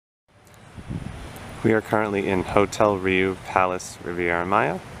We are currently in Hotel Riu Palace Riviera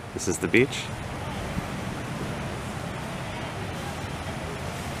Maya. This is the beach.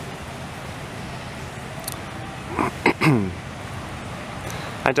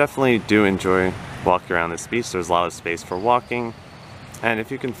 I definitely do enjoy walking around this beach. There's a lot of space for walking, and if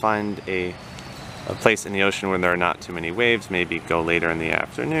you can find a place in the ocean where there are not too many waves, maybe go later in the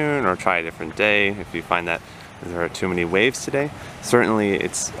afternoon or try a different day if you find that there are too many waves today. Certainly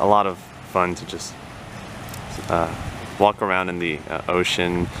it's a lot of fun to just walk around in the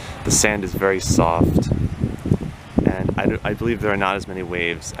ocean. The sand is very soft, and I believe there are not as many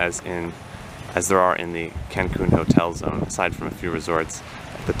waves as there are in the Cancun hotel zone, aside from a few resorts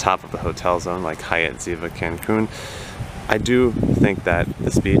at the top of the hotel zone like Hyatt Ziva Cancun. I do think that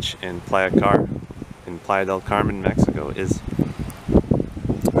this beach in Playa del Carmen, Mexico is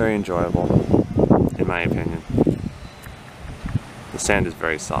very enjoyable, in my opinion. The sand is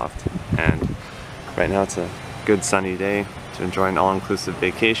very soft, and right now it's a good sunny day to enjoy an all-inclusive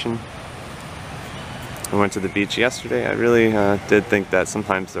vacation. I went to the beach yesterday. I really did think that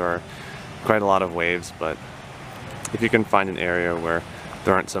sometimes there are quite a lot of waves, but if you can find an area where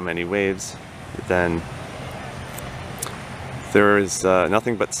there aren't so many waves, then there is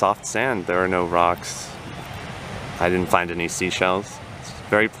nothing but soft sand. There are no rocks. I didn't find any seashells. It's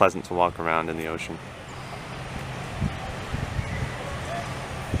very pleasant to walk around in the ocean.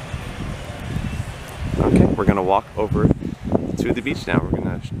 Okay, we're gonna walk over to the beach now. We're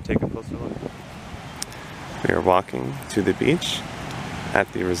gonna take a closer look. We are walking to the beach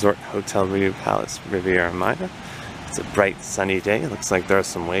at the Resort Hotel Riu Palace Riviera Maya. It's a bright sunny day. It looks like there are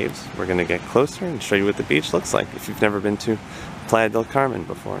some waves. We're gonna get closer and show you what the beach looks like if you've never been to Playa del Carmen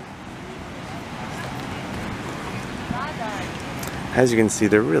before. As you can see,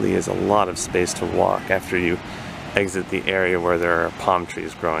 there really is a lot of space to walk after you exit the area where there are palm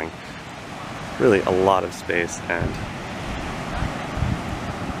trees growing. Really a lot of space, and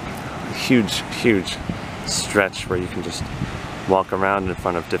a huge stretch where you can just walk around in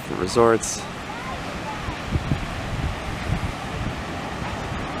front of different resorts.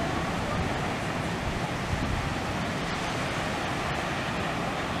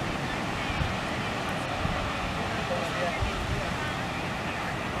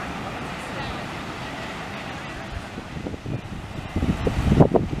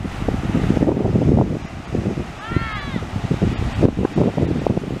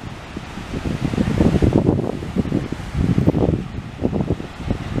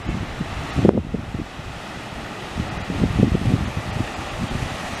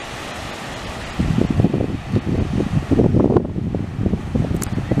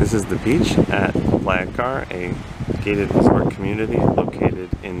 This is the beach at Playa Car, a gated resort community located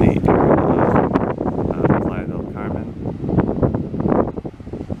in the area of Playa del Carmen,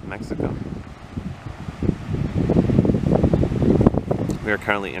 Mexico. We are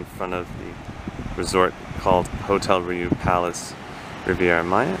currently in front of the resort called Hotel Riu Palace Riviera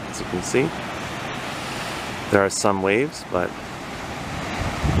Maya. As you can see, there are some waves, but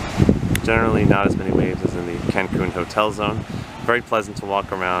generally not as many waves as in the Cancun hotel zone. Very pleasant to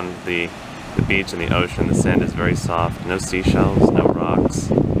walk around the beach and the ocean. The sand is very soft, no seashells, no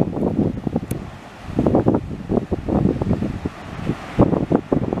rocks.